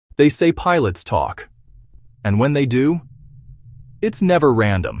They say pilots talk. And when they do, it's never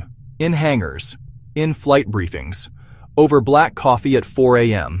random. In hangars, in flight briefings, over black coffee at 4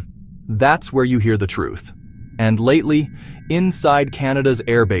 a.m. That's where you hear the truth. And lately, inside Canada's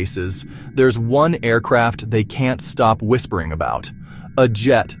air bases, there's one aircraft they can't stop whispering about. A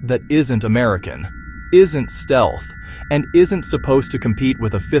jet that isn't American, isn't stealth, and isn't supposed to compete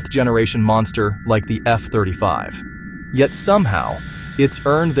with a fifth-generation monster like the F-35. Yet somehow, it's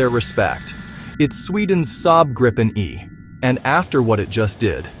earned their respect. It's Sweden's Saab Gripen E. And after what it just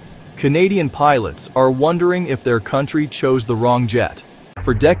did, Canadian pilots are wondering if their country chose the wrong jet.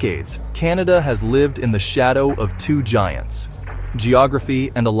 For decades, Canada has lived in the shadow of two giants, geography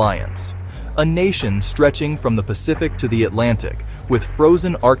and alliance. A nation stretching from the Pacific to the Atlantic, with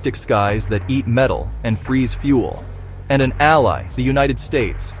frozen Arctic skies that eat metal and freeze fuel. And an ally, the United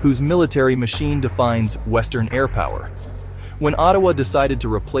States, whose military machine defines Western air power. When Ottawa decided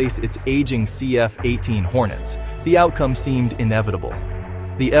to replace its aging CF-18 Hornets, the outcome seemed inevitable.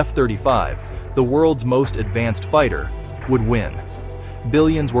 The F-35, the world's most advanced fighter, would win.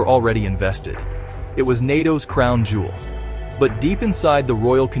 Billions were already invested. It was NATO's crown jewel. But deep inside the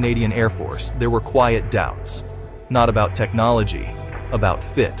Royal Canadian Air Force, there were quiet doubts. Not about technology, about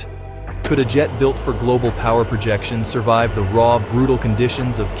fit. Could a jet built for global power projection survive the raw, brutal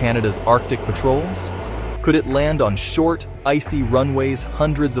conditions of Canada's Arctic patrols? Could it land on short, icy runways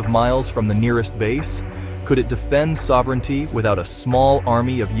hundreds of miles from the nearest base? Could it defend sovereignty without a small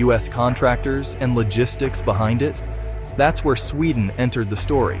army of US contractors and logistics behind it? That's where Sweden entered the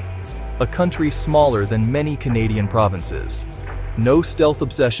story. A country smaller than many Canadian provinces. No stealth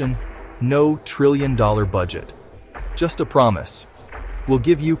obsession, no trillion-dollar budget. Just a promise. We'll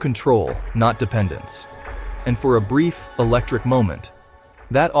give you control, not dependence. And for a brief, electric moment,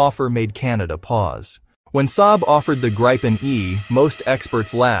 that offer made Canada pause. When Saab offered the Gripen E, most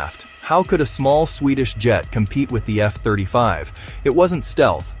experts laughed. How could a small Swedish jet compete with the F-35? It wasn't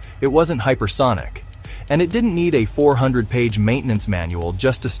stealth, it wasn't hypersonic. And it didn't need a 400-page maintenance manual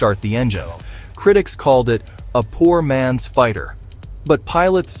just to start the engine. Critics called it a poor man's fighter. But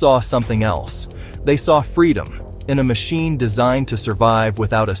pilots saw something else. They saw freedom in a machine designed to survive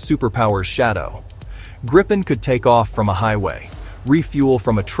without a superpower's shadow. Gripen could take off from a highway, refuel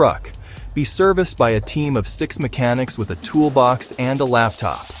from a truck, be serviced by a team of 6 mechanics with a toolbox and a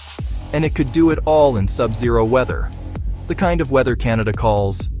laptop. And it could do it all in sub-zero weather, the kind of weather Canada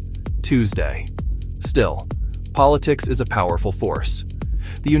calls Tuesday. Still, politics is a powerful force.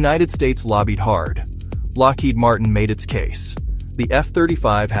 The United States lobbied hard. Lockheed Martin made its case. The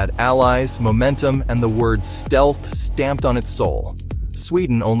F-35 had allies, momentum, and the word stealth stamped on its soul.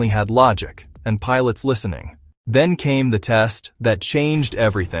 Sweden only had logic and pilots listening. Then came the test that changed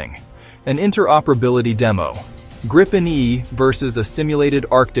everything. An interoperability demo. Gripen E versus a simulated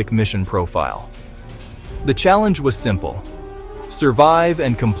Arctic mission profile. The challenge was simple. Survive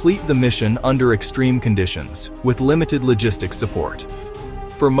and complete the mission under extreme conditions, with limited logistics support.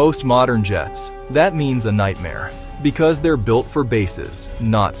 For most modern jets, that means a nightmare, because they're built for bases,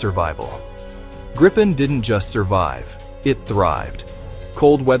 not survival. Gripen didn't just survive, it thrived.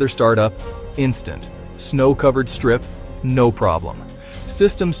 Cold weather startup, instant. Snow-covered strip, no problem.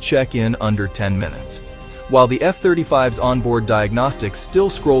 Systems check in under 10 minutes. While the F-35's onboard diagnostics still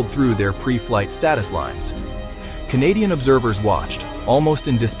scrolled through their pre-flight status lines. Canadian observers watched, almost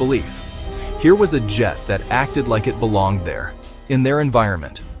in disbelief. Here was a jet that acted like it belonged there, in their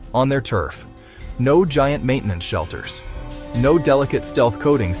environment, on their turf. No giant maintenance shelters. No delicate stealth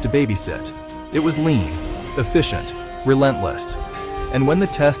coatings to babysit. It was lean, efficient, relentless. And when the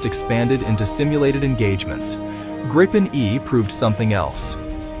test expanded into simulated engagements, Gripen E proved something else.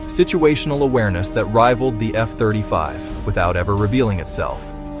 Situational awareness that rivaled the F-35 without ever revealing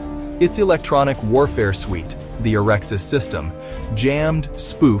itself. Its electronic warfare suite, the Erexis system, jammed,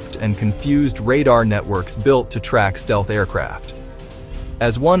 spoofed, and confused radar networks built to track stealth aircraft.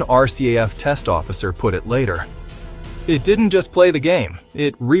 As one RCAF test officer put it later, it didn't just play the game,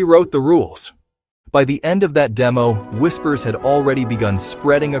 it rewrote the rules. By the end of that demo, whispers had already begun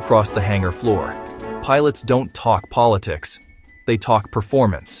spreading across the hangar floor. Pilots don't talk politics, they talk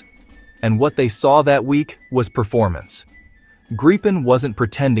performance. And what they saw that week was performance. Gripen wasn't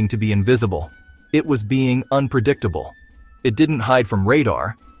pretending to be invisible. It was being unpredictable. It didn't hide from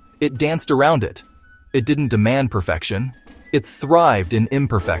radar. It danced around it. It didn't demand perfection. It thrived in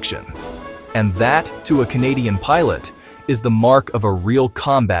imperfection. And that, to a Canadian pilot, is the mark of a real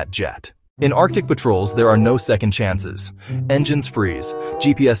combat jet. In Arctic patrols, there are no second chances. Engines freeze,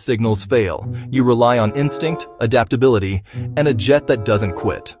 GPS signals fail. You rely on instinct, adaptability, and a jet that doesn't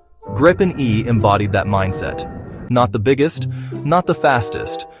quit. Gripen E embodied that mindset. Not the biggest, not the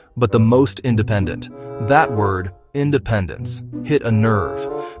fastest, but the most independent. That word, independence, hit a nerve,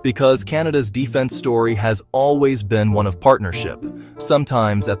 because Canada's defense story has always been one of partnership,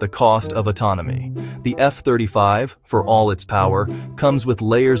 sometimes at the cost of autonomy. The F-35, for all its power, comes with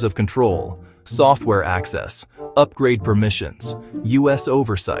layers of control, software access, upgrade permissions, US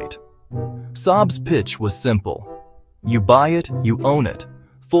oversight. Saab's pitch was simple. You buy it, you own it.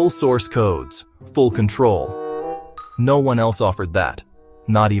 Full source codes, full control. No one else offered that,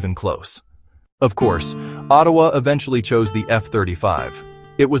 not even close. Of course, Ottawa eventually chose the F-35.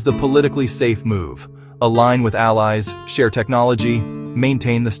 It was the politically safe move. Align with allies, share technology,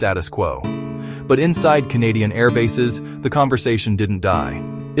 maintain the status quo. But inside Canadian air bases, the conversation didn't die.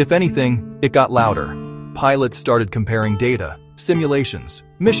 If anything, it got louder. Pilots started comparing data, simulations,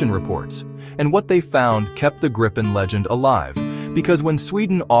 mission reports, and what they found kept the Gripen legend alive. Because when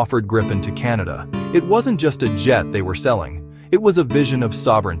Sweden offered Gripen to Canada, it wasn't just a jet they were selling. It was a vision of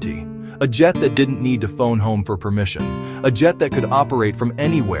sovereignty. A jet that didn't need to phone home for permission. A jet that could operate from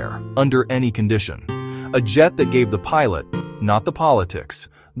anywhere, under any condition. A jet that gave the pilot, not the politics,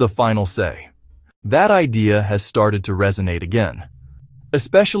 the final say. That idea has started to resonate again.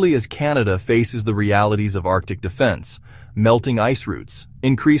 Especially as Canada faces the realities of Arctic defense, melting ice routes,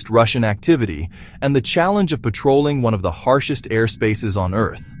 increased Russian activity, and the challenge of patrolling one of the harshest airspaces on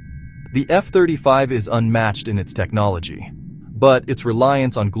Earth. The F-35 is unmatched in its technology, but its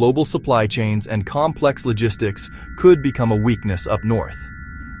reliance on global supply chains and complex logistics could become a weakness up north.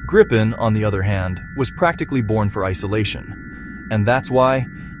 Gripen, on the other hand, was practically born for isolation. And that's why,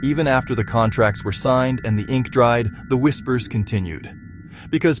 even after the contracts were signed and the ink dried, the whispers continued.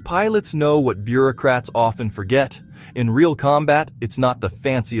 Because pilots know what bureaucrats often forget. In real combat, it's not the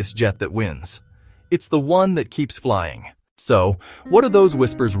fanciest jet that wins. It's the one that keeps flying. So, what are those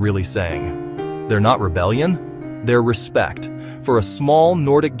whispers really saying? They're not rebellion. They're respect for a small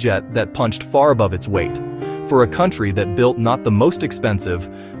Nordic jet that punched far above its weight. For a country that built not the most expensive,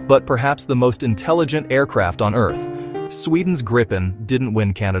 but perhaps the most intelligent aircraft on Earth. Sweden's Gripen didn't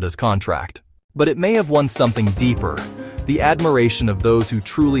win Canada's contract. But it may have won something deeper. The admiration of those who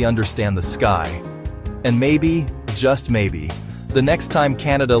truly understand the sky. And maybe, just maybe, the next time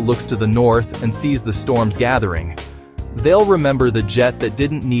Canada looks to the north and sees the storms gathering, they'll remember the jet that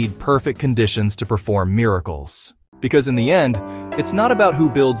didn't need perfect conditions to perform miracles. Because in the end, it's not about who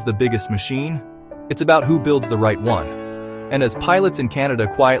builds the biggest machine, it's about who builds the right one. And as pilots in Canada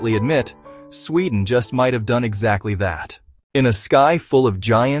quietly admit, Sweden just might have done exactly that. In a sky full of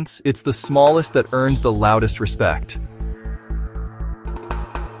giants, it's the smallest that earns the loudest respect.